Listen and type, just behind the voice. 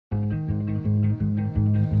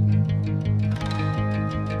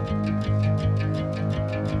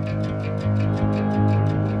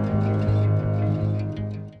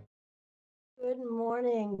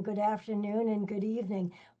afternoon, and good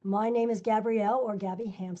evening. My name is Gabrielle, or Gabby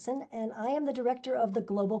Hampson, and I am the Director of the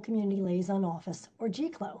Global Community Liaison Office, or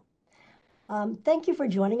GCLO. Thank you for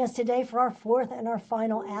joining us today for our fourth and our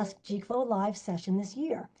final Ask GCLO Live session this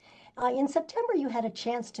year. In September, you had a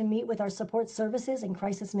chance to meet with our support services and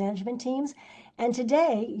crisis management teams, and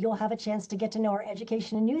today you'll have a chance to get to know our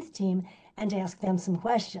education and youth team and to ask them some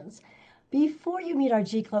questions. Before you meet our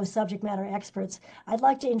GCLO subject matter experts, I'd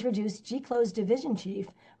like to introduce GCLO's Division Chief,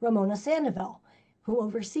 Ramona Sandoval, who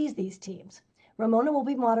oversees these teams. Ramona will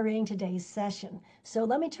be moderating today's session. So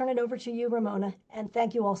let me turn it over to you, Ramona, and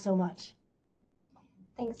thank you all so much.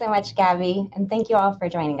 Thanks so much, Gabby, and thank you all for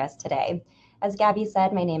joining us today. As Gabby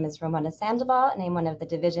said, my name is Ramona Sandoval, and I'm one of the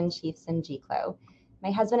Division Chiefs in GCLO. My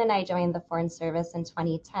husband and I joined the Foreign Service in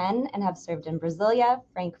 2010 and have served in Brasilia,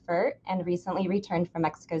 Frankfurt, and recently returned from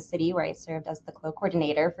Mexico City, where I served as the CLO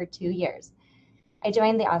coordinator for 2 years. I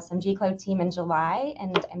joined the awesome GCLO team in July,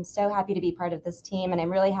 and I'm so happy to be part of this team, and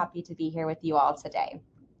I'm really happy to be here with you all today.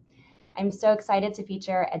 I'm so excited to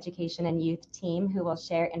feature our education and youth team, who will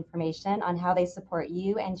share information on how they support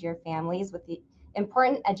you and your families with the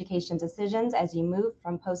important education decisions as you move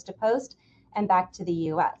from post to post and back to the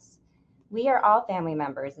U.S. We are all family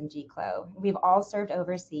members in GCLO. We've all served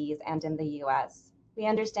overseas and in the U.S. We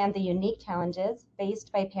understand the unique challenges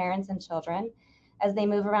faced by parents and children as they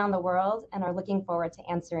move around the world and are looking forward to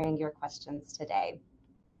answering your questions today.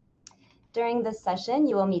 During this session,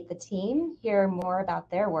 you will meet the team, hear more about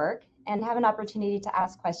their work, and have an opportunity to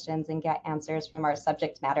ask questions and get answers from our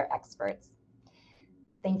subject matter experts.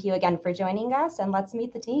 Thank you again for joining us, and let's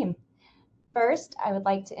meet the team. First, I would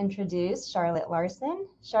like to introduce Charlotte Larson.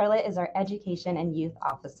 Charlotte is our Education and Youth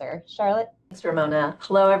Officer. Charlotte. Thanks, Ramona.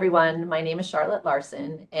 Hello, everyone. My name is Charlotte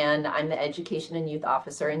Larson, and I'm the Education and Youth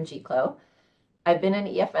Officer in GCLO. I've been in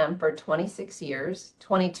EFM for 26 years.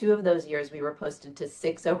 22 of those years, we were posted to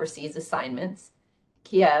 6 overseas assignments: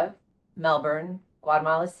 Kiev, Melbourne,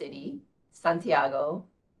 Guatemala City, Santiago,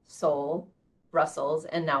 Seoul, Brussels,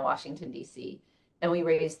 and now Washington, D.C. And we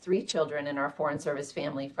raised 3 children in our Foreign Service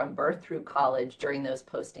family from birth through college during those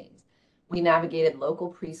postings. We navigated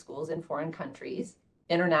local preschools in foreign countries,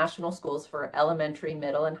 international schools for elementary,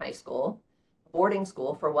 middle, and high school, boarding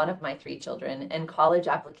school for one of my 3 children, and college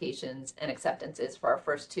applications and acceptances for our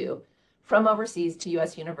first 2 from overseas to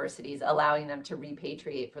U.S. universities, allowing them to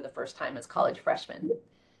repatriate for the first time as college freshmen.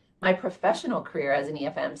 My professional career as an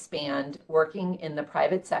EFM spanned working in the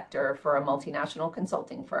private sector for a multinational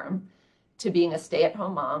consulting firm, to being a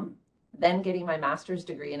stay-at-home mom, then getting my master's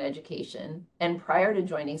degree in education, and prior to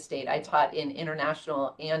joining state, I taught in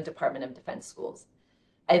international and Department of Defense schools.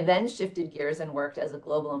 I then shifted gears and worked as a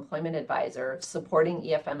global employment advisor, supporting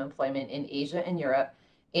EFM employment in Asia and Europe,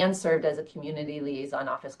 and served as a community liaison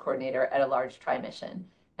office coordinator at a large tri-mission.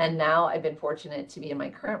 And now I've been fortunate to be in my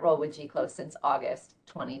current role with GCLO since August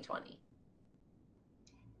 2020.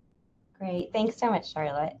 Great, thanks so much,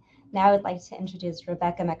 Charlotte. Now I would like to introduce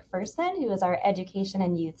Rebecca McPherson, who is our Education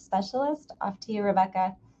and Youth Specialist. Off to you,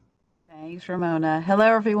 Rebecca. Thanks, Ramona. Hello,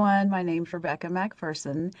 everyone. My name's Rebecca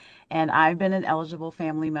McPherson, and I've been an eligible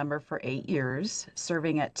family member for 8 years,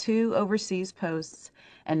 serving at 2 overseas posts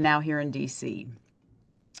and now here in DC.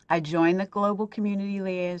 I joined the Global Community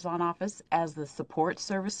Liaison Office as the Support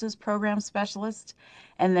Services Program Specialist,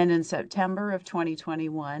 and then in September of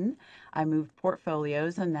 2021, I moved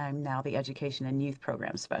portfolios, and I'm now the Education and Youth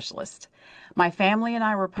Program Specialist. My family and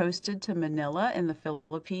I were posted to Manila in the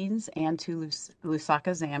Philippines and to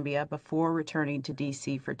Lusaka, Zambia, before returning to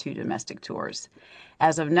DC for 2 domestic tours.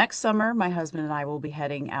 As of next summer, my husband and I will be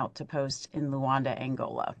heading out to post in Luanda,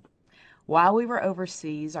 Angola. While we were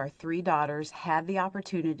overseas, our 3 daughters had the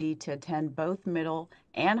opportunity to attend both middle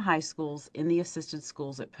and high schools in the assisted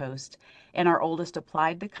schools at Post, and our oldest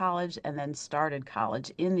applied to college and then started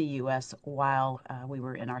college in the U.S. while we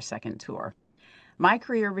were in our second tour. My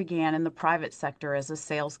career began in the private sector as a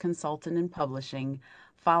sales consultant in publishing,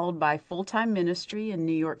 followed by full-time ministry in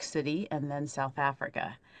New York City and then South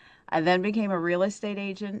Africa. I then became a real estate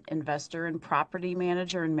agent, investor, and property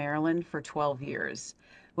manager in Maryland for 12 years.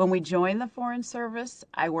 When we joined the Foreign Service,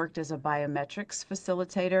 I worked as a biometrics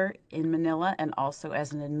facilitator in Manila and also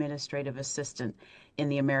as an administrative assistant in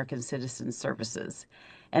the American Citizen Services.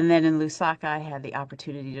 And then in Lusaka, I had the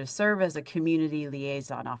opportunity to serve as a community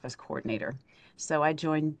liaison office coordinator. So I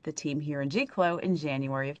joined the team here in GCLO in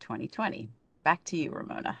January of 2020. Back to you,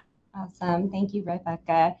 Ramona. Awesome. Thank you,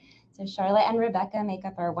 Rebecca. So Charlotte and Rebecca make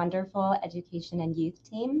up our wonderful education and youth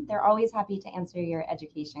team. They're always happy to answer your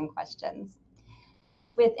education questions.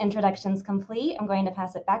 With introductions complete, I'm going to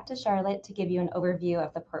pass it back to Charlotte to give you an overview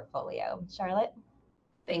of the portfolio. Charlotte?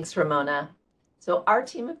 Thanks, Ramona. So our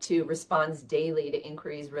team of two responds daily to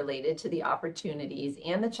inquiries related to the opportunities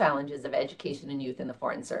and the challenges of education and youth in the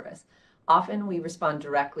Foreign Service. Often we respond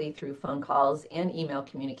directly through phone calls and email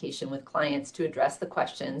communication with clients to address the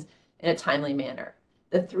questions in a timely manner.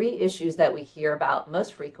 The three issues that we hear about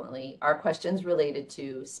most frequently are questions related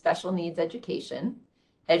to special needs education,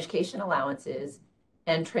 education allowances,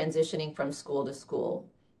 and transitioning from school to school,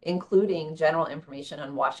 including general information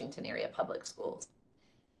on Washington area public schools.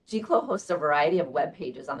 GCLO hosts a variety of web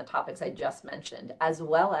pages on the topics I just mentioned, as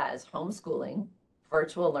well as homeschooling,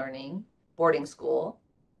 virtual learning, boarding school,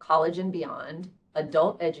 college and beyond,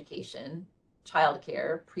 adult education,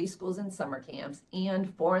 childcare, preschools and summer camps,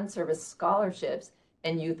 and foreign service scholarships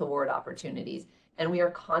and youth award opportunities. And we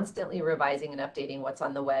are constantly revising and updating what's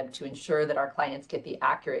on the web to ensure that our clients get the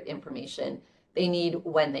accurate information they need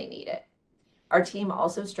when they need it. Our team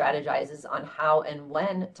also strategizes on how and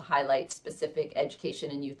when to highlight specific education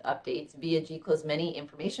and youth updates via GCLO's many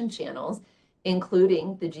information channels,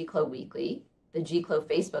 including the GCLO Weekly, the GCLO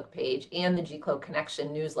Facebook page, and the GCLO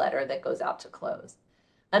Connection newsletter that goes out to close.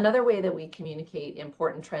 Another way that we communicate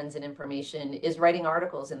important trends and information is writing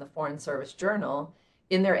articles in the Foreign Service Journal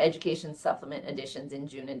in their education supplement editions in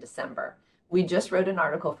June and December. We just wrote an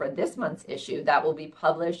article for this month's issue that will be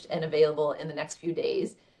published and available in the next few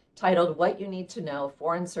days, titled What You Need to Know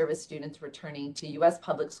Foreign Service Students Returning to U.S.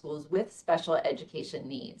 Public Schools with Special Education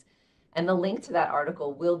Needs. And the link to that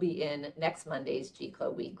article will be in next Monday's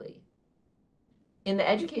GCLO Weekly. In the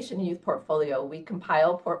Education and Youth portfolio, we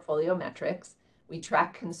compile portfolio metrics, we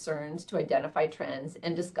track concerns to identify trends,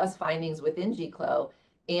 and discuss findings within GCLO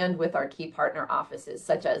and with our key partner offices,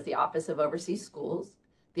 such as the Office of Overseas Schools,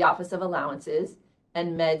 the Office of Allowances,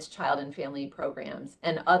 and MEDS Child and Family Programs,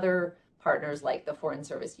 and other partners like the Foreign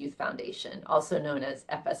Service Youth Foundation, also known as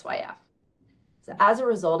FSYF. So as a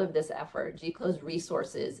result of this effort, GCLO's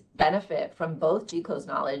resources benefit from both GCLO's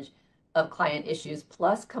knowledge of client issues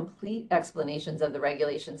plus complete explanations of the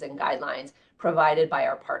regulations and guidelines provided by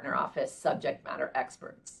our partner office subject matter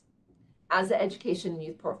experts. As the Education and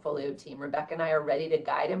Youth Portfolio team, Rebecca and I are ready to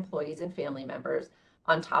guide employees and family members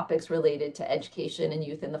on topics related to education and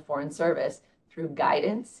youth in the Foreign Service through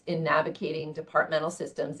guidance in navigating departmental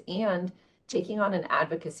systems and taking on an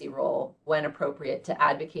advocacy role when appropriate to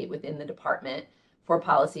advocate within the department for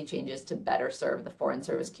policy changes to better serve the Foreign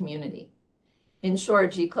Service community. In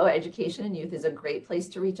short, GCLO Education and Youth is a great place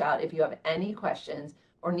to reach out if you have any questions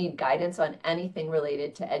or need guidance on anything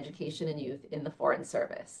related to education and youth in the Foreign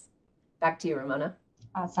Service. Back to you, Ramona.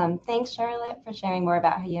 Awesome. Thanks, Charlotte, for sharing more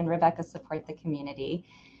about how you and Rebecca support the community.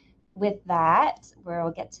 With that,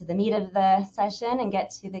 we'll get to the meat of the session and get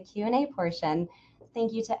to the Q&A portion.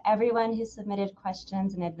 Thank you to everyone who submitted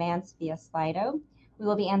questions in advance via Slido. We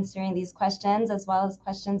will be answering these questions as well as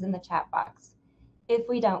questions in the chat box. If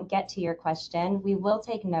we don't get to your question, we will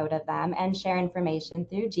take note of them and share information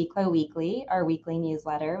through GCLO Weekly, our weekly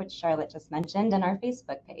newsletter, which Charlotte just mentioned, and our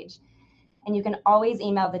Facebook page. And you can always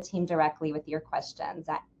email the team directly with your questions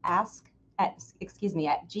at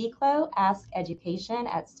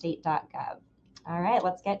gclo@state.gov. All right,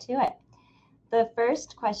 let's get to it. The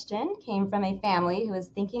first question came from a family who is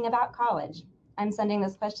thinking about college. I'm sending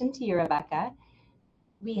this question to you, Rebecca.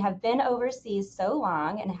 We have been overseas so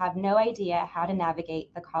long and have no idea how to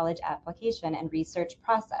navigate the college application and research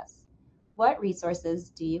process. What resources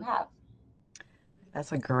do you have?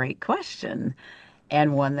 That's a great question,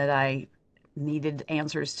 and one that I needed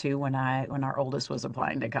answers to when our oldest was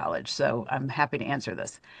applying to college. So I'm happy to answer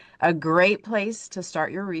this. A great place to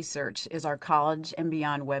start your research is our College and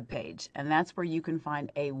Beyond webpage, and that's where you can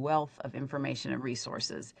find a wealth of information and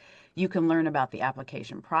resources. You can learn about the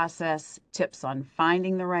application process, tips on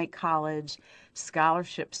finding the right college,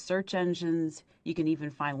 scholarship search engines. You can even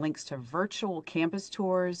find links to virtual campus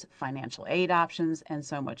tours, financial aid options, and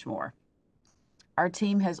so much more. Our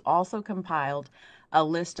team has also compiled a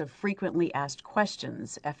list of frequently asked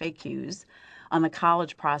questions, FAQs, on the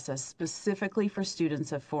college process specifically for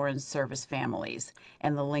students of foreign service families,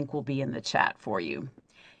 and the link will be in the chat for you.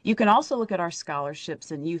 You can also look at our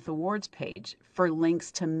scholarships and youth awards page for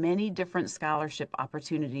links to many different scholarship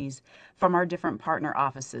opportunities from our different partner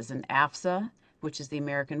offices in AFSA, which is the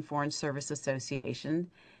American Foreign Service Association,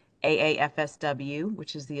 AAFSW,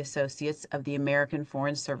 which is the Associates of the American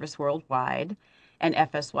Foreign Service Worldwide, and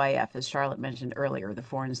FSYF, as Charlotte mentioned earlier, the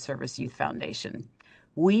Foreign Service Youth Foundation.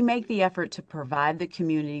 We make the effort to provide the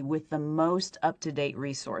community with the most up-to-date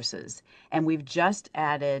resources, and we've just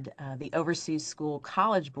added the Overseas School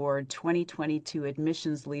College Board 2022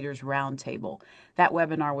 Admissions Leaders Roundtable. That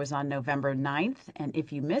webinar was on November 9th, and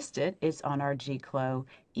if you missed it, it's on our GCLO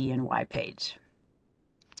E&Y page.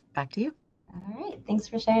 Back to you. All right, thanks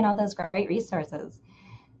for sharing all those great resources.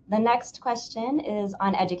 The next question is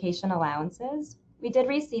on education allowances. We did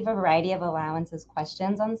receive a variety of allowances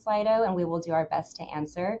questions on Slido, and we will do our best to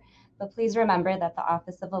answer. But please remember that the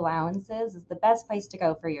Office of Allowances is the best place to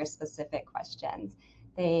go for your specific questions.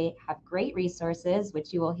 They have great resources,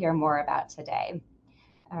 which you will hear more about today.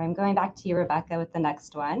 I'm going back to you, Rebecca, with the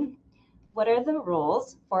next one. What are the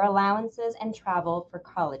rules for allowances and travel for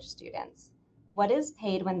college students? What is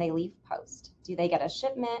paid when they leave post? Do they get a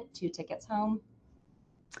shipment, 2 tickets home?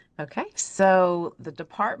 Okay, so the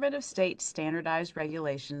Department of State Standardized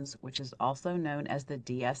Regulations, which is also known as the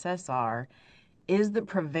DSSR, is the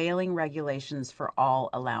prevailing regulations for all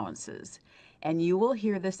allowances. And you will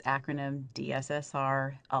hear this acronym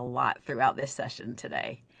DSSR a lot throughout this session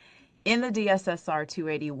today. In the DSSR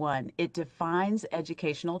 281, it defines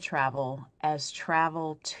educational travel as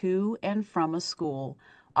travel to and from a school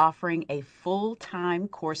offering a full-time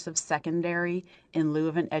course of secondary in lieu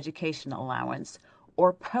of an education allowance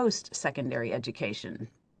or post-secondary education.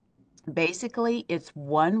 Basically, it's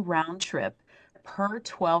one round trip per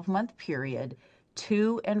 12-month period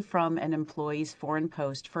to and from an employee's foreign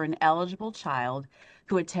post for an eligible child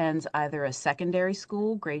who attends either a secondary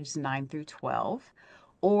school, grades 9 through 12,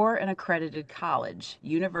 or an accredited college,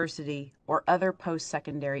 university, or other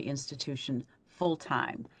post-secondary institution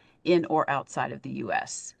full-time in or outside of the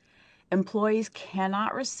U.S. Employees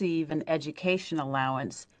cannot receive an education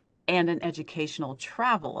allowance and an educational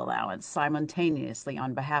travel allowance simultaneously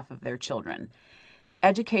on behalf of their children.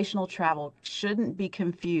 Educational travel shouldn't be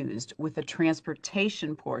confused with the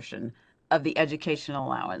transportation portion of the education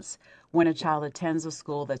allowance when a child attends a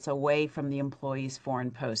school that's away from the employee's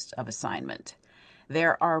foreign post of assignment.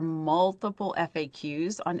 There are multiple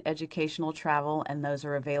FAQs on educational travel, and those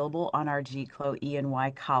are available on our GCLO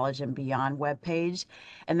E&Y College and Beyond webpage,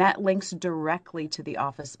 and that links directly to the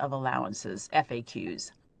Office of Allowances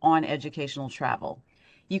FAQs on educational travel.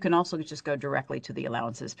 You can also just go directly to the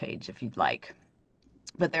allowances page if you'd like.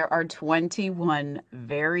 But there are 21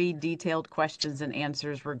 very detailed questions and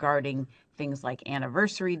answers regarding things like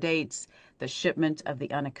anniversary dates, the shipment of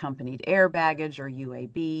the unaccompanied air baggage or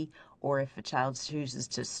UAB, or if a child chooses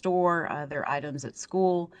to store their items at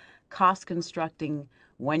school, cost constructing,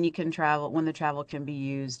 when you can travel, when the travel can be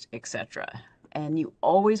used, etc. And you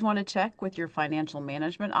always want to check with your financial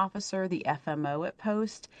management officer, the FMO at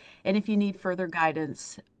Post. And if you need further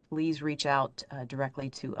guidance, please reach out directly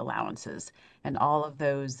to Allowances. And all of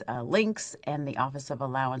those links and the Office of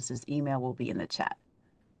Allowances email will be in the chat.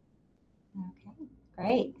 Okay,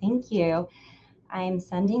 great, thank you. I'm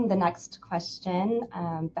sending the next question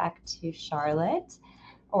back to Charlotte,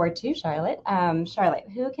 Charlotte,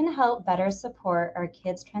 who can help better support our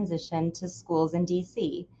kids' transition to schools in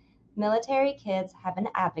DC? Military kids have an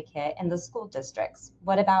advocate in the school districts.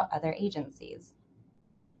 What about other agencies?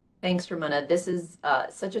 Thanks, Ramona. This is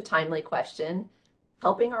such a timely question.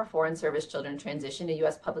 Helping our foreign service children transition to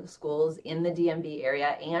U.S. public schools in the DMV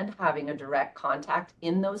area and having a direct contact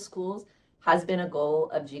in those schools has been a goal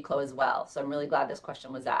of GCLO as well. So I'm really glad this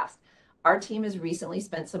question was asked. Our team has recently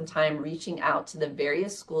spent some time reaching out to the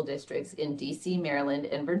various school districts in DC, Maryland,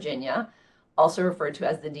 and Virginia, also referred to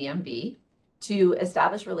as the DMV, to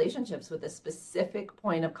establish relationships with a specific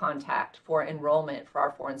point of contact for enrollment for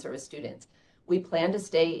our foreign service students. We plan to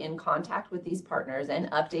stay in contact with these partners and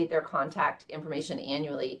update their contact information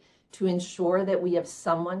annually to ensure that we have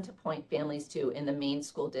someone to point families to in the main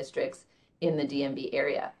school districts in the DMV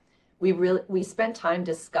area. We spent time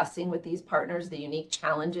discussing with these partners the unique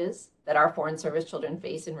challenges that our foreign service children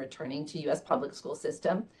face in returning to U.S. public school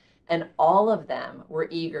system, and all of them were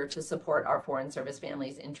eager to support our foreign service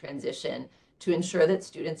families in transition to ensure that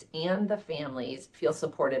students and the families feel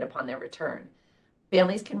supported upon their return.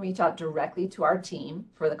 Families can reach out directly to our team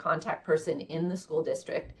for the contact person in the school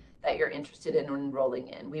district that you're interested in enrolling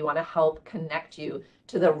in. We want to help connect you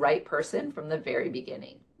to the right person from the very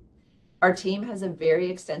beginning. Our team has a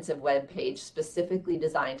very extensive web page specifically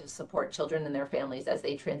designed to support children and their families as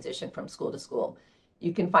they transition from school to school.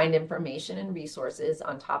 You can find information and resources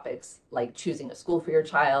on topics like choosing a school for your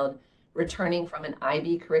child, returning from an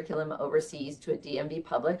IB curriculum overseas to a DMV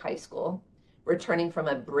public high school, returning from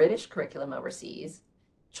a British curriculum overseas,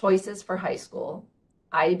 choices for high school,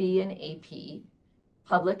 IB and AP,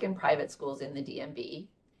 public and private schools in the DMV,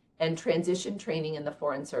 and transition training in the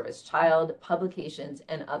Foreign Service Child, publications,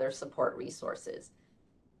 and other support resources.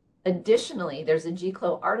 Additionally, there's a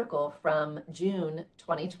GCLO article from June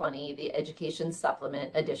 2020, the Education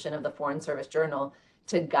Supplement edition of the Foreign Service Journal,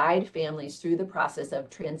 to guide families through the process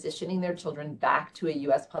of transitioning their children back to a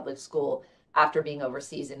U.S. public school after being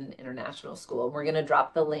overseas in an international school. We're going to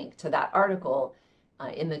drop the link to that article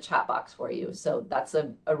in the chat box for you. So that's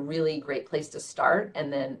a really great place to start.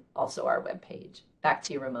 And then also our webpage. Back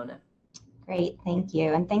to you, Ramona. Great, thank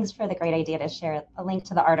you. And thanks for the great idea to share a link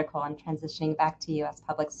to the article on transitioning back to U.S.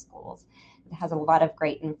 public schools. It has a lot of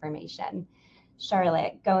great information.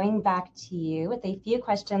 Charlotte, going back to you with a few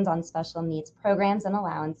questions on special needs programs and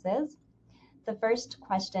allowances. The first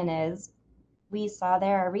question is, we saw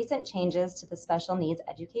there are recent changes to the special needs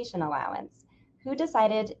education allowance. Who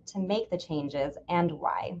decided to make the changes and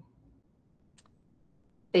why?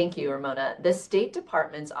 Thank you, Ramona. The State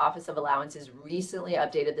Department's Office of Allowances recently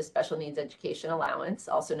updated the Special Needs Education Allowance,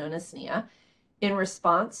 also known as SNEA, in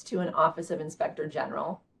response to an Office of Inspector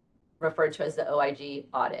General, referred to as the OIG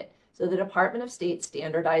audit. So the Department of State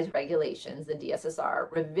Standardized Regulations, the DSSR,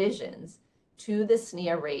 revisions to the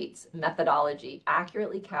SNEA rates methodology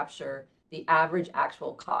accurately capture the average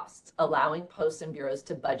actual costs, allowing posts and bureaus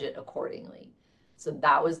to budget accordingly. So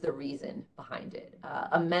that was the reason behind it.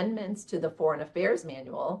 Amendments to the Foreign Affairs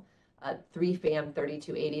Manual, 3 FAM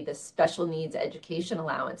 3280, the Special Needs Education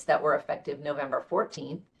Allowance that were effective November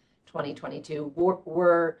 14th, 2022,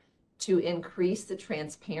 were to increase the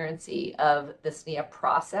transparency of the SNEA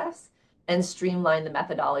process and streamline the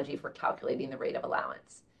methodology for calculating the rate of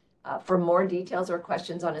allowance. For more details or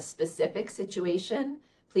questions on a specific situation,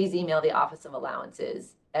 please email the Office of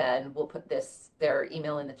Allowances, and we'll put their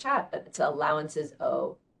email in the chat, but it's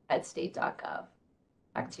allowances@state.gov.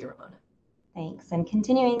 Back to you, Ramona. Thanks. And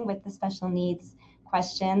continuing with the special needs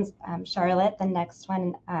questions, Charlotte, the next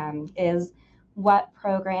one is, what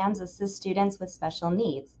programs assist students with special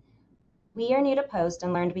needs? We are new to post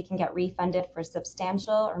and learned we can get refunded for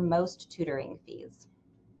substantial or most tutoring fees.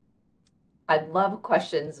 I love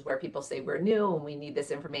questions where people say we're new and we need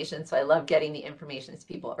this information. So I love getting the information to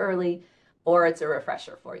people early, or it's a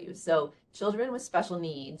refresher for you. So children with special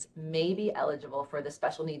needs may be eligible for the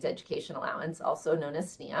Special Needs Education Allowance, also known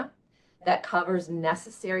as SNEA, that covers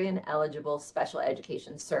necessary and eligible special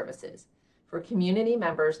education services. For community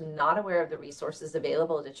members not aware of the resources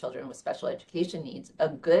available to children with special education needs, a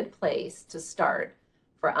good place to start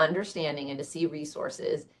for understanding and to see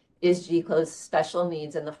resources is GCLO's Special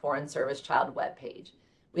Needs in the Foreign Service Child webpage.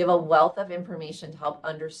 We have a wealth of information to help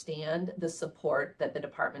understand the support that the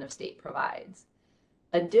Department of State provides.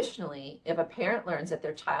 Additionally, if a parent learns that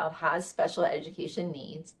their child has special education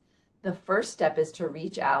needs, the first step is to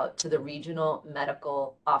reach out to the Regional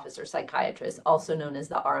Medical Officer Psychiatrist, also known as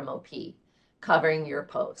the RMOP, covering your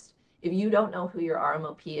post. If you don't know who your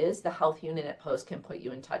RMOP is, the health unit at post can put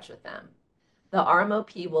you in touch with them. The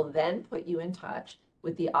RMOP will then put you in touch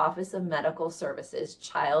with the Office of Medical Services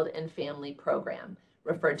Child and Family Program,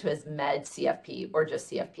 referred to as MED-CFP or just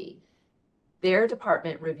CFP. Their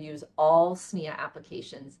department reviews all SNEA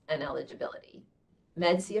applications and eligibility.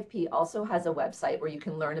 MED-CFP also has a website where you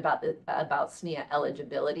can learn about SNEA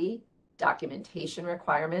eligibility, documentation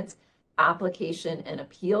requirements, application and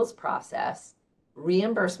appeals process,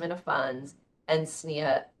 reimbursement of funds, and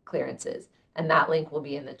SNEA clearances. And that link will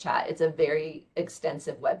be in the chat. It's a very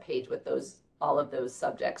extensive webpage with all of those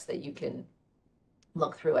subjects that you can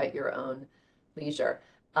look through at your own leisure.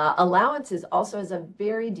 Allowances also has a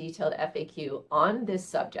very detailed FAQ on this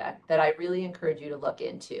subject that I really encourage you to look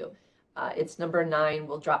into. It's number 9.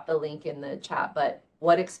 We'll drop the link in the chat, but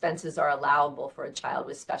what expenses are allowable for a child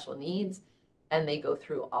with special needs, and they go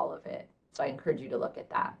through all of it. So I encourage you to look at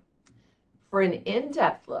that. For an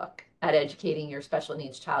in-depth look at educating your special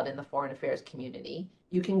needs child in the foreign affairs community,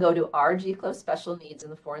 you can go to our GCLO Special Needs in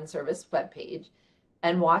the Foreign Service webpage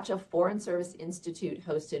and watch a Foreign Service Institute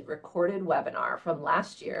hosted recorded webinar from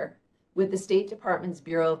last year with the State Department's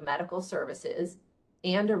Bureau of Medical Services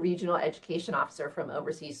and a regional education officer from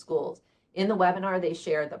overseas schools. In the webinar, they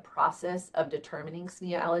share the process of determining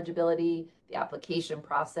SNEA eligibility, the application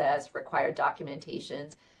process, required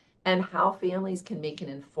documentations, and how families can make an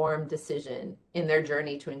informed decision in their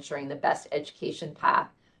journey to ensuring the best education path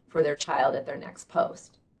for their child at their next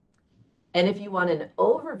post. And if you want an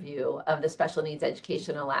overview of the Special Needs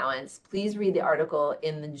Education Allowance, please read the article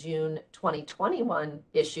in the June 2021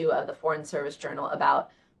 issue of the Foreign Service Journal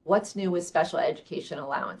about what's new with special education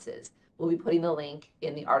allowances. We'll be putting the link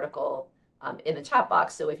in the article in the chat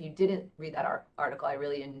box. So if you didn't read that article, I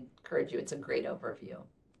really encourage you. It's a great overview.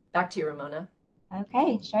 Back to you, Ramona.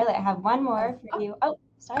 Okay, Charlotte, I have one more for you. Oh,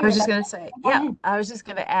 sorry. I was just going to say, I was just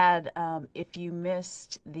going to add, if you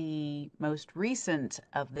missed the most recent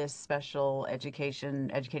of this special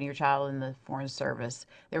education, educating your child in the foreign service,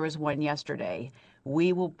 there was one yesterday.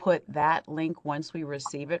 We will put that link once we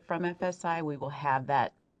receive it from FSI. We will have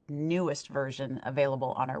that newest version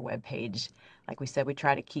available on our webpage. Like we said, we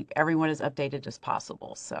try to keep everyone as updated as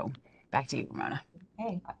possible. So back to you, Ramona.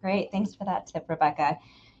 Okay, great. Thanks for that tip, Rebecca.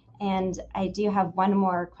 And I do have one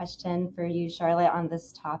more question for you, Charlotte, on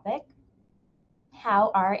this topic. How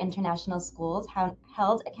are international schools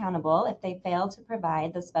held accountable if they fail to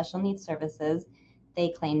provide the special needs services they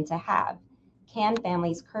claim to have? Can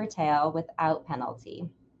families curtail without penalty?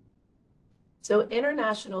 So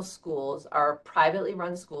international schools are privately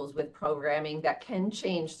run schools with programming that can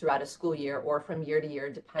change throughout a school year or from year to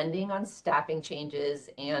year, depending on staffing changes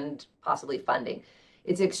and possibly funding.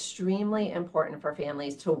 It's extremely important for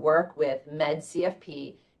families to work with Med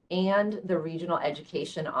CFP and the regional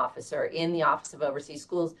education officer in the Office of Overseas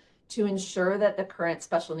Schools to ensure that the current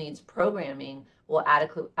special needs programming will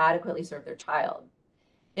adequately serve their child.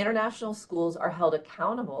 International schools are held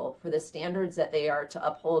accountable for the standards that they are to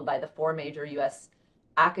uphold by the 4 major U.S.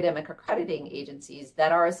 academic accrediting agencies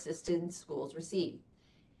that our assisted schools receive.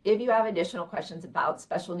 If you have additional questions about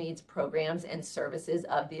special needs programs and services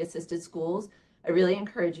of the assisted schools, I really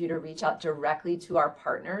encourage you to reach out directly to our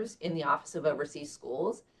partners in the Office of Overseas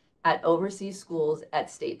Schools at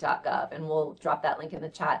overseaschools@state.gov, and we'll drop that link in the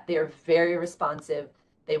chat. They're very responsive.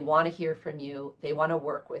 They want to hear from you. They want to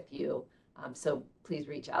work with you. So please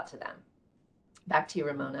reach out to them. Back to you,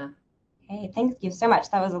 Ramona. Okay, thank you so much.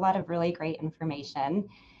 That was a lot of really great information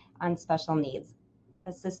on special needs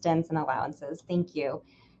assistance and allowances. Thank you.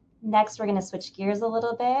 Next, we're going to switch gears a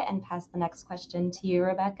little bit and pass the next question to you,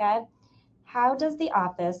 Rebecca. How does the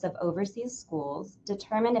Office of Overseas Schools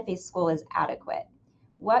determine if a school is adequate?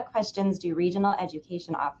 What questions do regional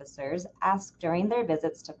education officers ask during their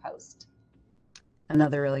visits to post?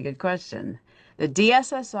 Another really good question. The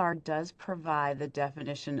DSSR does provide the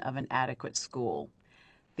definition of an adequate school.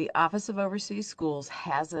 The Office of Overseas Schools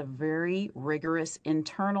has a very rigorous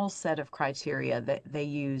internal set of criteria that they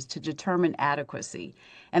use to determine adequacy,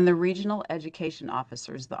 and the regional education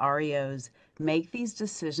officers, the REOs, make these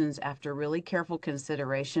decisions after really careful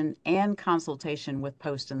consideration and consultation with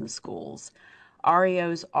post in the schools.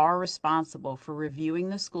 REOs are responsible for reviewing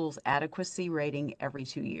the school's adequacy rating every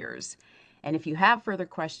 2 years. And if you have further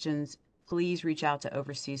questions, please reach out to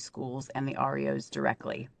Overseas Schools and the REOs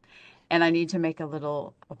directly. And I need to make a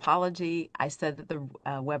little apology. I said that the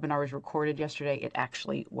webinar was recorded yesterday. It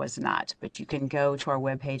actually was not, but you can go to our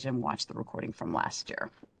webpage and watch the recording from last year.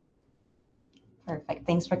 Perfect.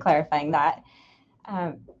 Thanks for clarifying that.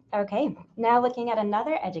 Okay, now looking at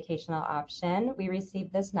another educational option, we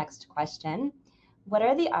received this next question. What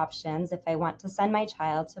are the options if I want to send my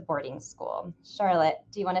child to boarding school? Charlotte,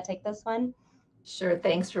 do you want to take this one? Sure,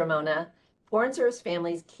 thanks, Ramona. Foreign service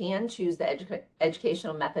families can choose the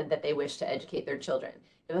educational method that they wish to educate their children.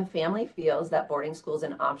 If a family feels that boarding school is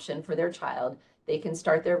an option for their child, they can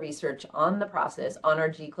start their research on the process on our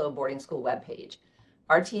GCLO boarding school webpage.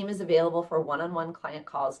 Our team is available for one-on-one client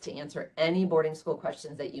calls to answer any boarding school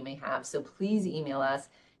questions that you may have. So please email us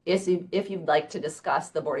if you'd like to discuss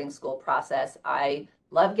the boarding school process. I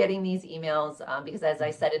love getting these emails because, as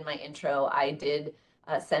I said in my intro, I did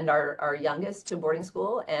send our youngest to boarding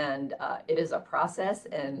school, and it is a process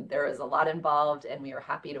and there is a lot involved, and we are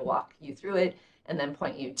happy to walk you through it and then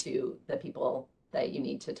point you to the people that you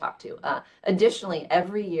need to talk to. Additionally,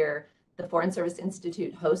 every year the Foreign Service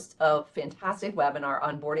Institute hosts a fantastic webinar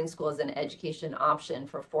on boarding school as an education option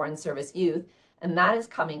for foreign service youth, and that is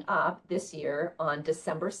coming up this year on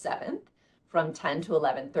December 7th from 10 to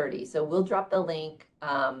 11:30. So we'll drop the link,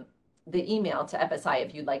 the email to FSI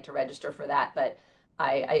if you'd like to register for that, but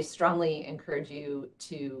I strongly encourage you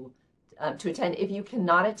to attend. If you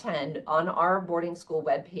cannot attend, on our boarding school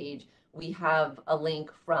webpage, we have a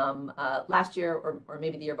link from last year or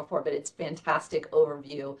maybe the year before, but it's a fantastic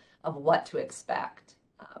overview of what to expect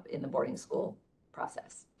in the boarding school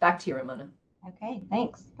process. Back to you, Ramona. Okay,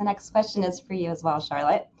 thanks. The next question is for you as well,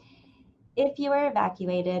 Charlotte. If you are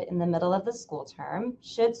evacuated in the middle of the school term,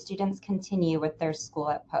 should students continue with their school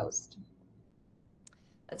at post?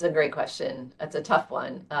 That's a great question. That's a tough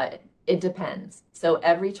one. It depends. So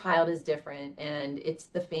every child is different, and it's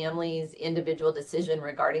the family's individual decision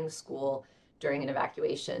regarding school during an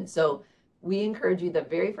evacuation. So we encourage you, the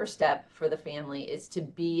very first step for the family is to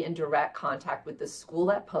be in direct contact with the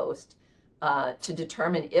school at post to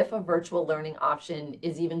determine if a virtual learning option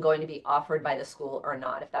is even going to be offered by the school or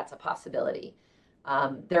not, if that's a possibility.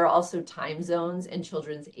 There are also time zones and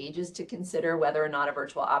children's ages to consider whether or not a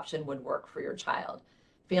virtual option would work for your child.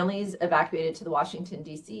 Families evacuated to the Washington,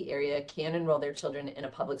 D.C. area can enroll their children in a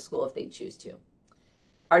public school if they choose to.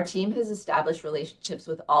 Our team has established relationships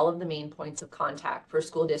with all of the main points of contact for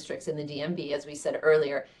school districts in the DMV, as we said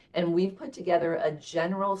earlier, and we've put together a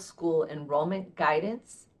general school enrollment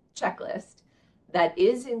guidance checklist that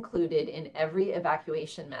is included in every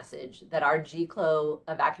evacuation message that our GCLO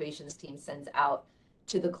evacuations team sends out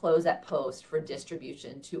to the close at post for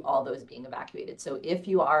distribution to all those being evacuated. So if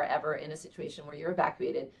you are ever in a situation where you're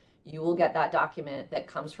evacuated, you will get that document that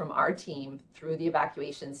comes from our team through the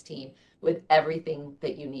evacuations team with everything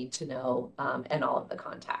that you need to know, and all of the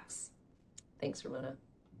contacts. Thanks, Ramona.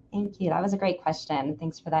 Thank you. That was a great question.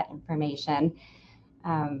 Thanks for that information.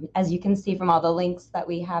 As you can see from all the links that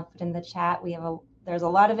we have put in the chat, there's a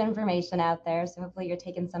lot of information out there. So hopefully you're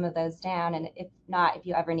taking some of those down. And if not, if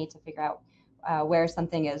you ever need to figure out where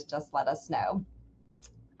something is, just let us know.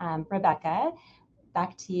 Rebecca,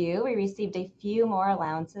 back to you. We received a few more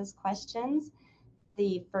allowances questions.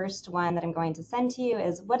 The first one that I'm going to send to you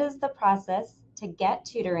is, what is the process to get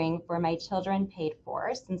tutoring for my children paid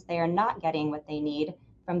for, since they are not getting what they need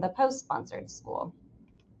from the post-sponsored school?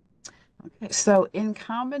 Okay, so in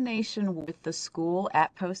combination with the school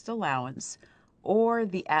at-post allowance or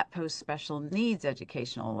the at-post special needs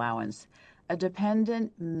educational allowance, a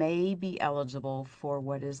dependent may be eligible for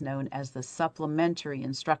what is known as the Supplementary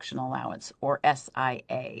Instruction Allowance, or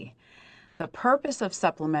SIA. The purpose of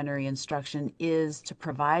supplementary instruction is to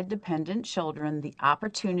provide dependent children the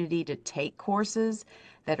opportunity to take courses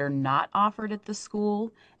that are not offered at the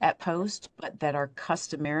school at post, but that are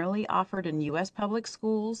customarily offered in U.S. public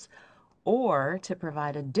schools, or to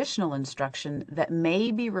provide additional instruction that may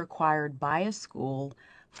be required by a school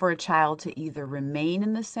for a child to either remain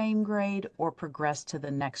in the same grade or progress to the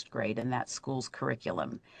next grade in that school's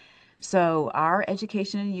curriculum. So our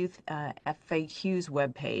Education and Youth FAQs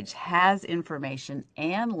webpage has information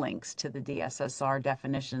and links to the DSSR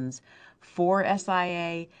definitions for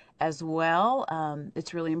SIA as well.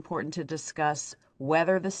 It's really important to discuss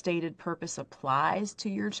whether the stated purpose applies to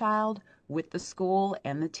your child with the school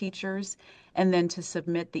and the teachers, and then to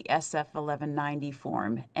submit the SF 1190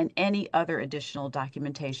 form and any other additional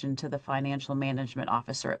documentation to the financial management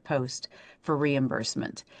officer at post for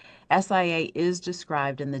reimbursement. SIA is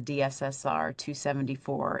described in the DSSR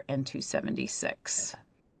 274 and 276.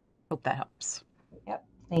 Hope that helps. Yep,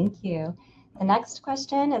 thank you. The next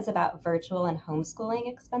question is about virtual and homeschooling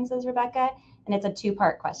expenses, Rebecca, and it's a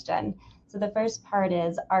two-part question. So the first part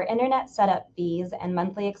is, are internet setup fees and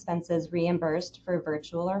monthly expenses reimbursed for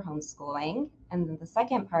virtual or homeschooling? And then the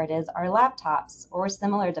second part is, are laptops or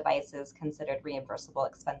similar devices considered reimbursable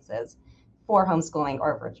expenses for homeschooling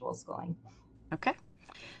or virtual schooling? Okay.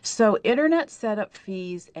 So internet setup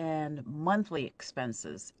fees and monthly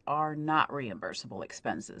expenses are not reimbursable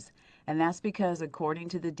expenses. And that's because according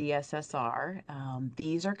to the DSSR,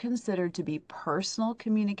 these are considered to be personal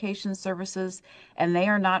communication services, and they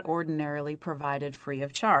are not ordinarily provided free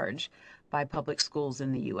of charge by public schools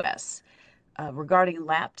in the U.S. Regarding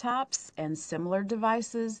laptops and similar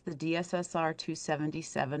devices, the DSSR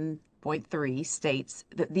 277.3 states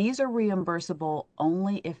that these are reimbursable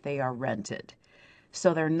only if they are rented.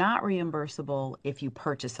 So they're not reimbursable if you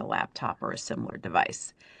purchase a laptop or a similar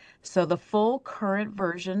device. So the full current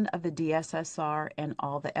version of the DSSR and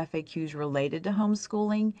all the FAQs related to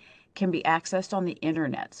homeschooling can be accessed on the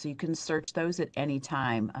internet. So you can search those at any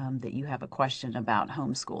time that you have a question about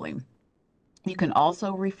homeschooling. You can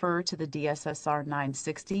also refer to the DSSR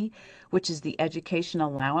 960, which is the Education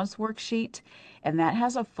Allowance Worksheet, and that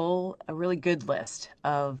has a really good list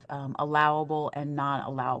of allowable and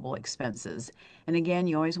non-allowable expenses. And again,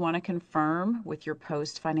 you always want to confirm with your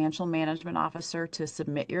post financial management officer to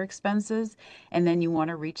submit your expenses, and then you want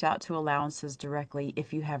to reach out to allowances directly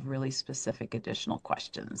if you have really specific additional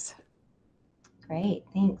questions. Great,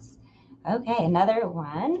 thanks. Okay, another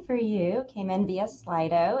one for you came in via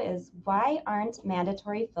Slido is, why aren't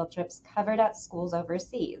mandatory field trips covered at schools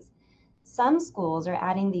overseas? Some schools are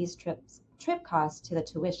adding these trip costs to the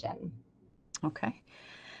tuition. Okay.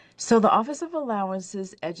 So the Office of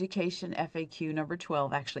Allowances Education FAQ number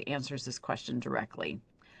 12 actually answers this question directly.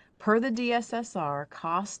 Per the DSSR,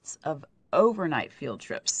 costs of overnight field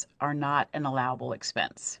trips are not an allowable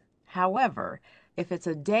expense. However, if it's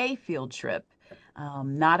a day field trip,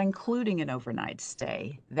 not including an overnight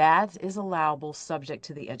stay, that is allowable subject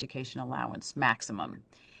to the education allowance maximum.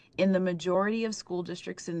 In the majority of school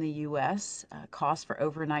districts in the U.S., costs for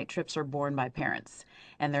overnight trips are borne by parents,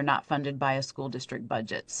 and they're not funded by a school district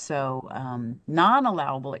budget. So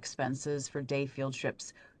non-allowable expenses for day field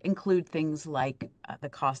trips include things like the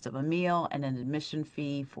cost of a meal and an admission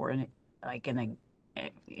fee for an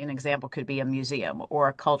example could be a museum or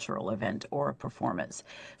a cultural event or a performance.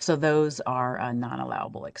 So those are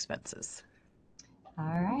non-allowable expenses. All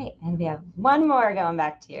right, and we have one more going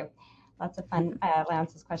back to you. Lots of fun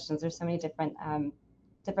allowances questions. There's so many different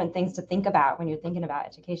things to think about when you're thinking about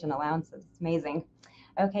education allowances. It's amazing.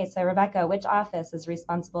 Okay, so Rebecca, which office is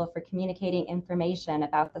responsible for communicating information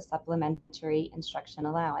about the supplementary instruction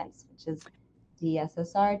allowance, which is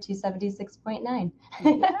DSSR 276.9.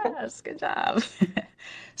 Yes, good job.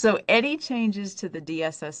 So any changes to the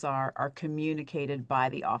DSSR are communicated by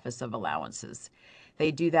the Office of Allowances.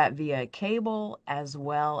 They do that via cable as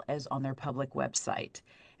well as on their public website.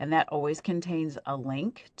 And that always contains a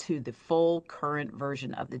link to the full current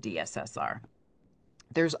version of the DSSR.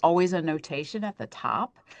 There's always a notation at the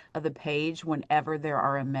top of the page whenever there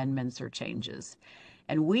are amendments or changes.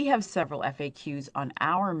 And we have several FAQs on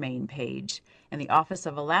our main page, and the Office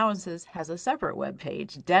of Allowances has a separate web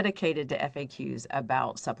page dedicated to FAQs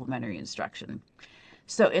about supplementary instruction.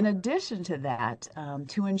 So in addition to that,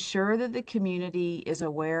 to ensure that the community is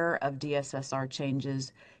aware of DSSR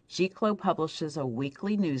changes, GCLO publishes a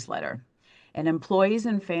weekly newsletter, and employees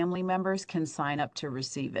and family members can sign up to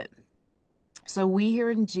receive it. So we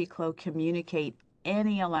here in GCLO communicate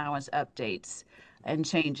any allowance updates and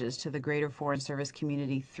changes to the greater Foreign Service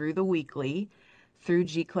community through the weekly, through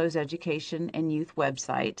GCLO's education and youth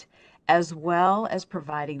website, as well as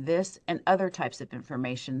providing this and other types of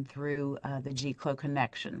information through the GCLO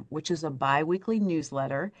Connection, which is a bi-weekly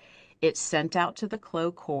newsletter. It's sent out to the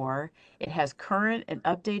CLO core. It has current and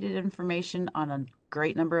updated information on a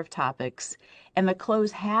great number of topics, and the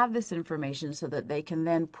CLOs have this information so that they can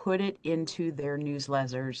then put it into their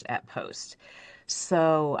newsletters at post.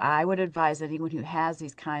 So I would advise anyone who has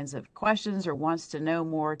these kinds of questions or wants to know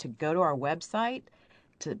more to go to our website,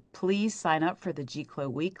 to please sign up for the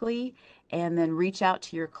GCLO Weekly, and then reach out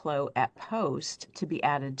to your CLO at post to be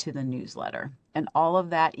added to the newsletter. And all of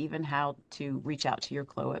that, even how to reach out to your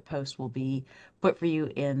CLO at post, will be put for you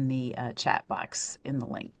in the chat box in the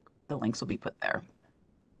link. The links will be put there.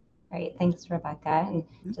 Great, thanks, Rebecca. And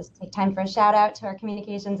just take time for a shout out to our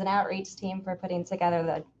communications and outreach team for putting together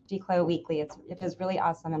the GCLO Weekly. It is really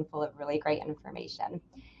awesome and full of really great information.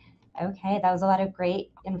 Okay, that was a lot of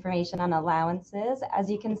great information on allowances. As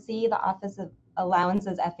you can see, the Office of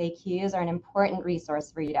Allowances FAQs are an important resource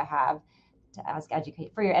for you to have to ask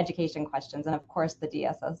for your education questions, and of course the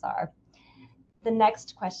DSSR. The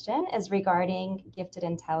next question is regarding gifted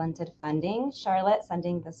and talented funding. Charlotte,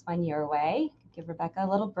 sending this one your way. Give Rebecca a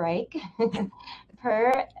little break.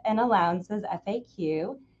 Per an allowances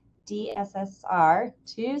FAQ, DSSR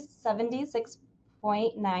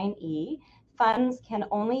 276.9E, funds can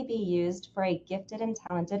only be used for a gifted and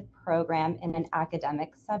talented program in an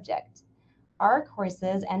academic subject. Are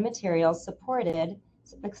courses and materials supporting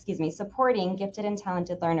gifted and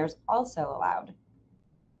talented learners also allowed?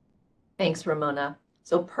 Thanks, Ramona.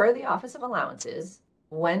 So per the Office of Allowances,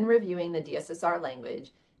 when reviewing the DSSR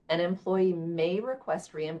language, an employee may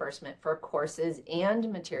request reimbursement for courses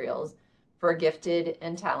and materials for gifted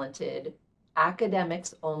and talented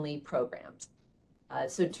academics-only programs.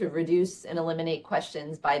 So to reduce and eliminate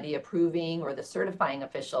questions by the approving or the certifying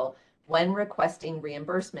official, when requesting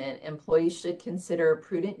reimbursement, employees should consider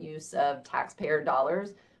prudent use of taxpayer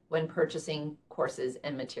dollars when purchasing courses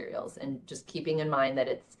and materials, and just keeping in mind that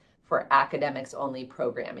it's for academics-only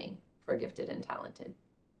programming for gifted and talented.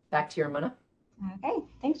 Back to you, Ramona. Okay,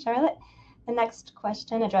 thanks, Charlotte. The next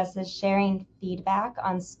question addresses sharing feedback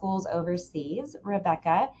on schools overseas.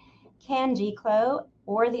 Rebecca, can GCLO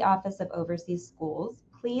or the Office of Overseas Schools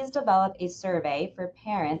please develop a survey for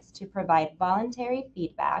parents to provide voluntary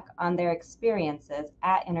feedback on their experiences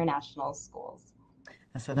at international schools?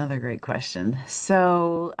 That's another great question.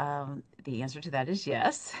 So the answer to that is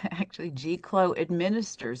yes. Actually, GCLO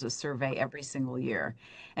administers a survey every single year,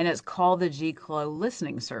 and it's called the GCLO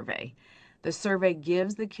Listening Survey. The survey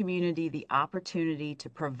gives the community the opportunity to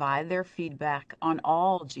provide their feedback on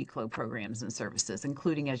all GCLO programs and services,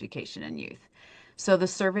 including education and youth. So the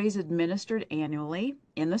survey is administered annually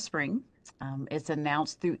in the spring. It's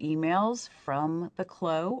announced through emails from the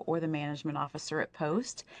CLO or the management officer at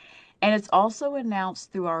post. And it's also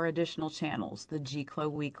announced through our additional channels, the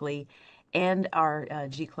GCLO Weekly and our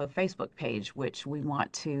GCLO Facebook page, which we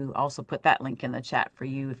want to also put that link in the chat for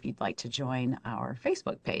you if you'd like to join our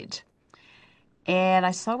Facebook page. And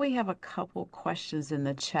I saw we have a couple questions in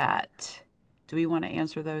the chat. Do we want to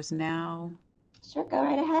answer those now? Sure, go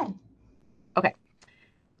right ahead. Okay.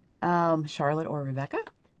 Charlotte or Rebecca?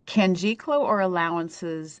 Can GCLO or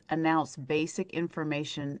allowances announce basic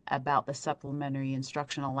information about the supplementary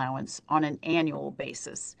instruction allowance on an annual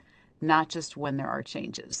basis, not just when there are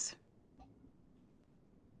changes?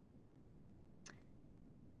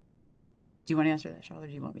 Do you want to answer that, Charlotte, or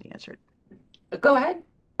do you want me to answer it? Go ahead.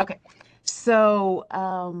 Okay. So,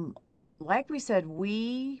 like we said,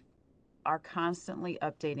 we are constantly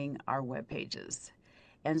updating our web pages.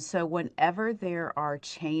 And so whenever there are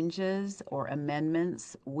changes or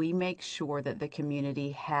amendments, we make sure that the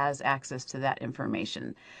community has access to that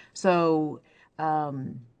information. So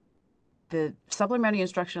the supplementary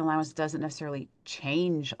instruction allowance doesn't necessarily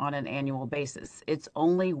change on an annual basis. It's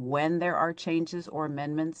only when there are changes or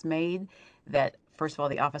amendments made that, first of all,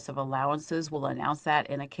 the Office of Allowances will announce that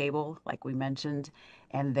in a cable, like we mentioned,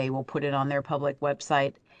 and they will put it on their public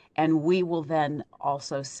website. And we will then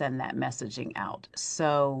also send that messaging out.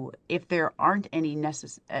 So if there aren't any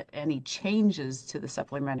changes to the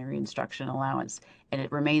supplementary instruction allowance and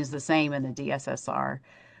it remains the same in the DSSR,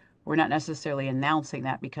 we're not necessarily announcing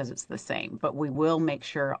that because it's the same, but we will make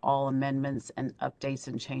sure all amendments and updates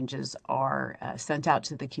and changes are sent out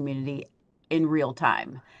to the community in real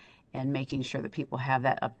time and making sure that people have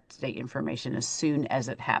that up-to-date information as soon as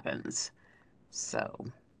it happens. So.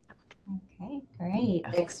 Okay, great.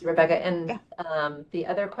 Thanks, Rebecca. And Yeah. The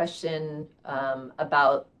other question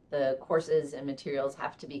about the courses and materials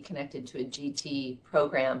have to be connected to a GT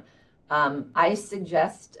program. I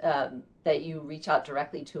suggest that you reach out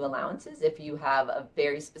directly to Allowances if you have a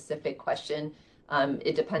very specific question.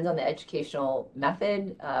 It depends on the educational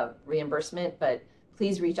method, reimbursement, but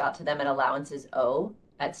please reach out to them at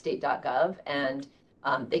allowances@state.gov, and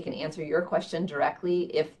they can answer your question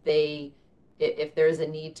directly. If there is a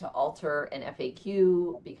need to alter an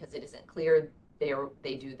FAQ because it isn't clear,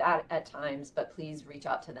 they do that at times, but please reach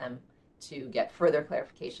out to them to get further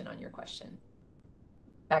clarification on your question.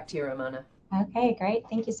 Back to you, Ramona. Okay, great.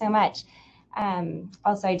 Thank you so much.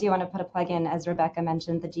 Also, I do want to put a plug in, as Rebecca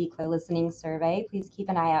mentioned, the GCLO listening survey. Please keep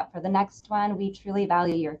an eye out for the next one. We truly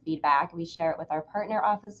value your feedback. We share it with our partner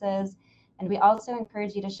offices, and we also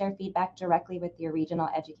encourage you to share feedback directly with your regional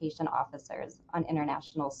education officers on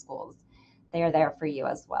international schools. They are there for you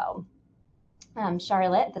as well.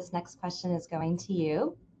 Charlotte, this next question is going to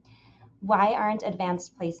you. Why aren't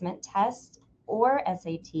advanced placement tests or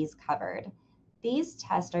SATs covered? These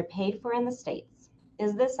tests are paid for in the States.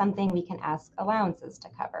 Is this something we can ask Allowances to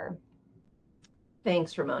cover?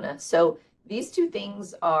 Thanks, Ramona. So these two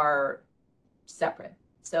things are separate.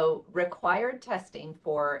 So required testing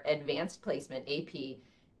for advanced placement, AP,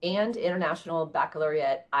 and International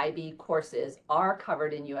Baccalaureate IB courses are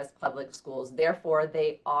covered in U.S. public schools. Therefore,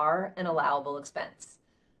 they are an allowable expense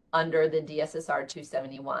under the DSSR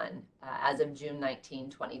 271 as of June 19,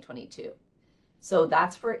 2022. So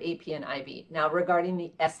that's for AP and IB. Now, regarding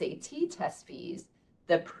the SAT test fees,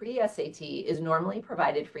 the pre-SAT is normally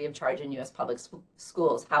provided free of charge in U.S. public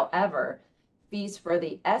schools. However, fees for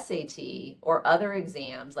the SAT or other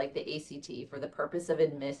exams like the ACT for the purpose of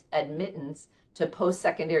admittance to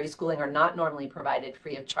post-secondary schooling are not normally provided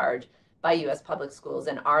free of charge by U.S. public schools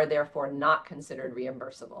and are therefore not considered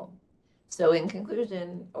reimbursable. So in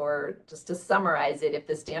conclusion, or just to summarize it, if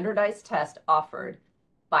the standardized test offered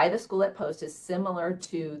by the school at post is similar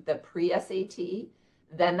to the pre-SAT,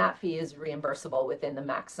 then that fee is reimbursable within the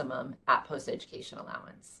maximum at post education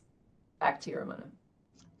allowance. Back to you, Ramona.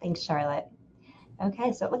 Thanks, Charlotte.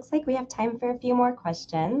 Okay, so it looks like we have time for a few more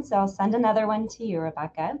questions. So I'll send another one to you,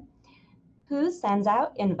 Rebecca. Who sends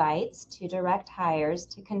out invites to direct hires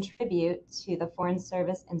to contribute to the Foreign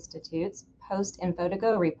Service Institute's post-info to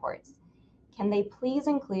go reports? Can they please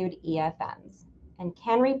include EFMs? And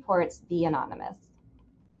can reports be anonymous?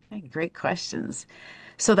 Okay, great questions.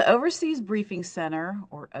 So the Overseas Briefing Center,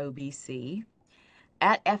 or OBC,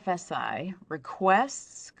 at FSI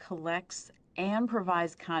requests, collects, and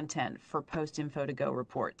provides content for post-info to go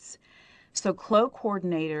reports. So CLO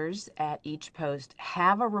coordinators at each post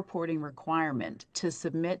have a reporting requirement to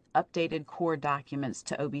submit updated core documents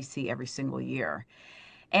to OBC every single year.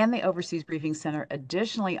 And the Overseas Briefing Center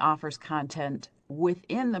additionally offers content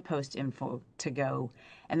within the post-info to go,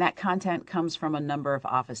 and that content comes from a number of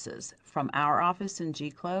offices, from our office in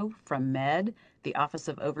GCLO, from MED, the Office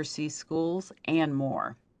of Overseas Schools, and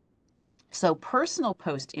more. So personal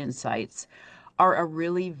post insights are a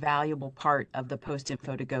really valuable part of the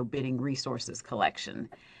post-info to go bidding resources collection.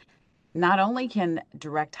 Not only can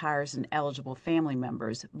direct hires and eligible family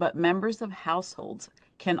members, but members of households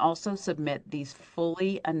can also submit these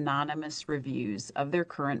fully anonymous reviews of their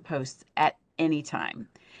current posts at any time.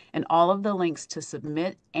 And all of the links to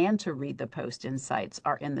submit and to read the post insights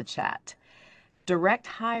are in the chat. Direct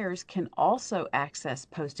hires can also access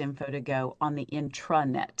post-info to go on the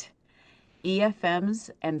intranet. EFMs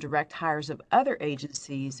and direct hires of other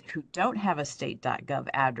agencies who don't have a state.gov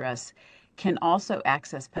address can also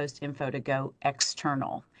access post-info to go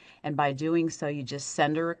external. And by doing so, you just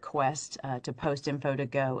send a request to post-info to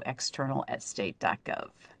go external at state.gov.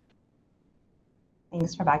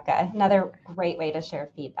 Thanks, Rebecca. Another great way to share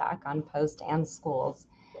feedback on post and schools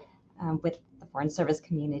with the Foreign Service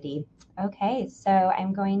community. Okay, so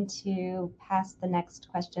I'm going to pass the next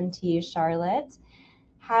question to you, Charlotte.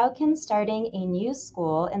 How can starting a new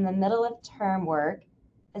school in the middle of term work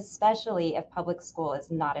especially if public school is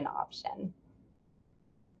not an option.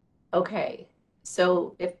 Okay,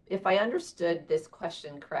 so if I understood this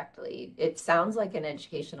question correctly, it sounds like an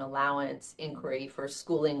education allowance inquiry for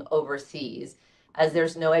schooling overseas, as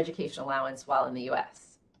there's no education allowance while in the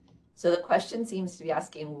US. So the question seems to be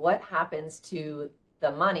asking what happens to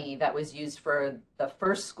the money that was used for the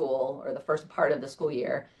first school or the first part of the school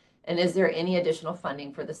year, and is there any additional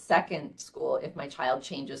funding for the second school if my child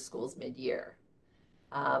changes schools mid-year?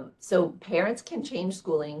 So parents can change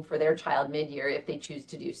schooling for their child mid-year if they choose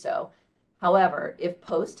to do so. However, if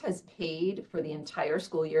Post has paid for the entire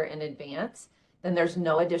school year in advance, then there's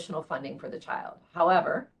no additional funding for the child.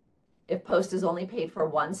 However, if Post is only paid for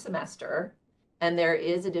one semester and there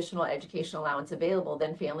is additional education allowance available,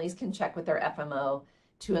 then families can check with their FMO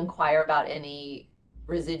to inquire about any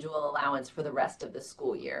residual allowance for the rest of the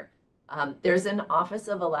school year. There's an Office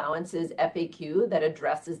of Allowances FAQ that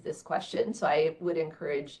addresses this question, so I would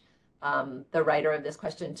encourage the writer of this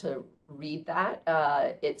question to read that.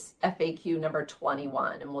 It's FAQ number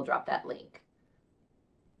 21, and we'll drop that link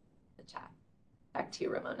in the chat. Back to you,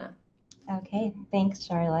 Ramona. Okay, thanks,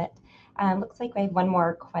 Charlotte. Looks like we have one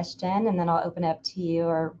more question, and then I'll open up to you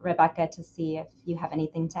or Rebecca to see if you have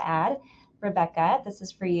anything to add. Rebecca, this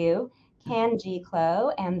is for you. Can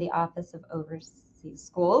GCLO and the Office of Overseas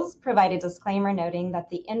Schools provide a disclaimer noting that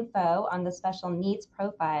the info on the special needs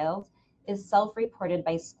profiles is self-reported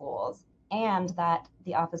by schools and that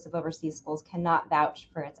the Office of Overseas Schools cannot vouch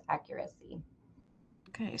for its accuracy?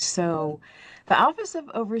 Okay, so the Office of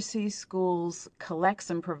Overseas Schools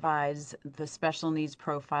collects and provides the special needs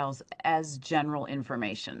profiles as general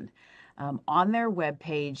information. On their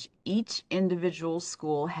webpage, each individual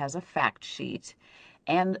school has a fact sheet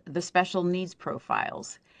and the special needs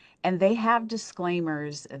profiles. And they have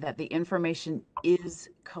disclaimers that the information is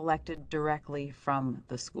collected directly from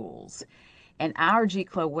the schools. And our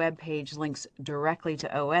GCLO webpage links directly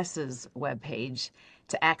to OS's webpage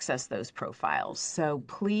to access those profiles. So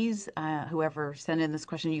please, whoever sent in this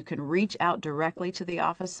question, you can reach out directly to the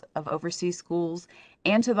Office of Overseas Schools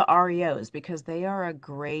and to the REOs because they are a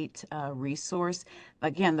great resource.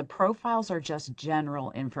 Again, the profiles are just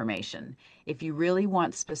general information. If you really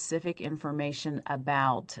want specific information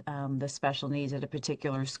about the special needs at a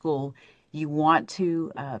particular school, you want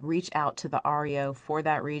to reach out to the REO for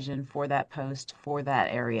that region, for that post, for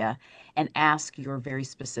that area, and ask your very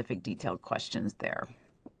specific detailed questions there.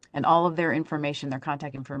 And all of their information, their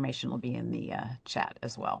contact information will be in the chat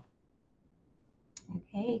as well.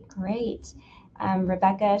 Okay, great.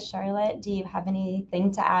 Rebecca, Charlotte, do you have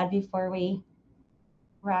anything to add before we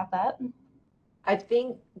wrap up? I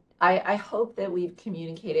think, I hope that we've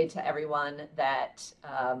communicated to everyone that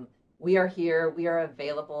we are here, we are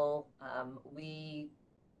available. We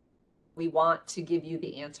want to give you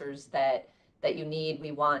the answers that you need.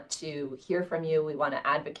 We want to hear from you. We want to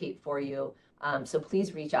advocate for you. So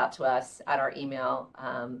please reach out to us at our email.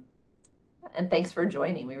 And thanks for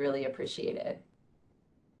joining. We really appreciate it.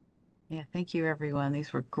 Yeah, thank you, everyone.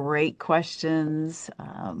 These were great questions.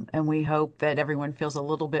 And we hope that everyone feels a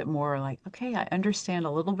little bit more like, okay, I understand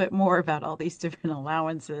a little bit more about all these different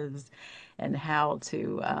allowances and how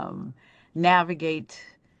to navigate,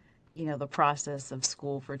 the process of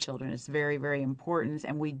school for children. It's very, very important.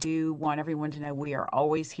 And we do want everyone to know we are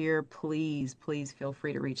always here. Please, please feel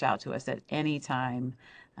free to reach out to us at any time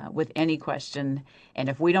with any question. And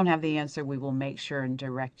if we don't have the answer, we will make sure and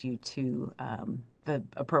direct you to the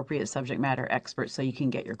appropriate subject matter experts so you can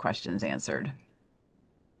get your questions answered.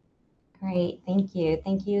 Great, thank you.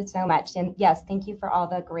 Thank you so much. And yes, thank you for all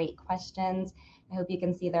the great questions. I hope you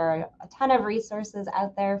can see there are a ton of resources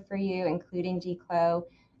out there for you, including GCLO.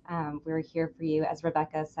 We're here for you, as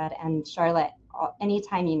Rebecca said, and Charlotte,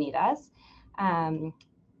 anytime you need us.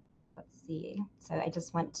 Let's see. So I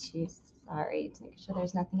just want to, sorry, to make sure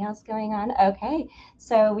there's nothing else going on. Okay,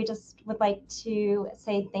 so we just would like to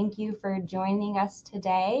say thank you for joining us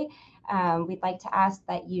today. We'd like to ask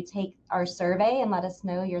that you take our survey and let us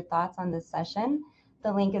know your thoughts on this session.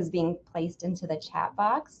 The link is being placed into the chat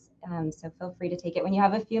box, so feel free to take it when you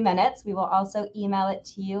have a few minutes. We will also email it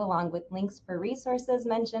to you along with links for resources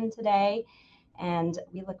mentioned today. And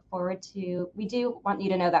we look forward to, we do want you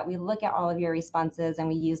to know that we look at all of your responses and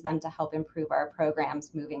we use them to help improve our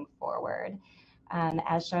programs moving forward.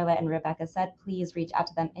 As Charlotte and Rebecca said, please reach out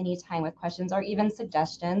to them anytime with questions or even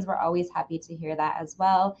suggestions. We're always happy to hear that as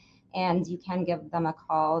well. And you can give them a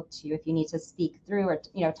call to if you need to speak through or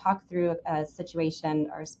talk through a situation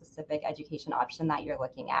or a specific education option that you're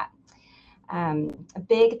looking at. A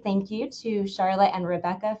big thank you to Charlotte and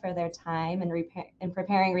Rebecca for their time and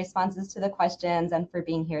preparing responses to the questions and for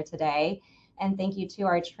being here today. And thank you to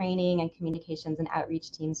our training and communications and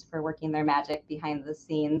outreach teams for working their magic behind the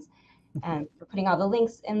scenes and for putting all the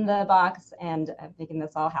links in the box and making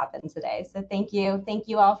this all happen today. So thank you. Thank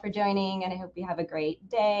you all for joining, and I hope you have a great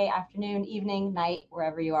day, afternoon, evening, night,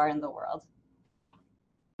 wherever you are in the world.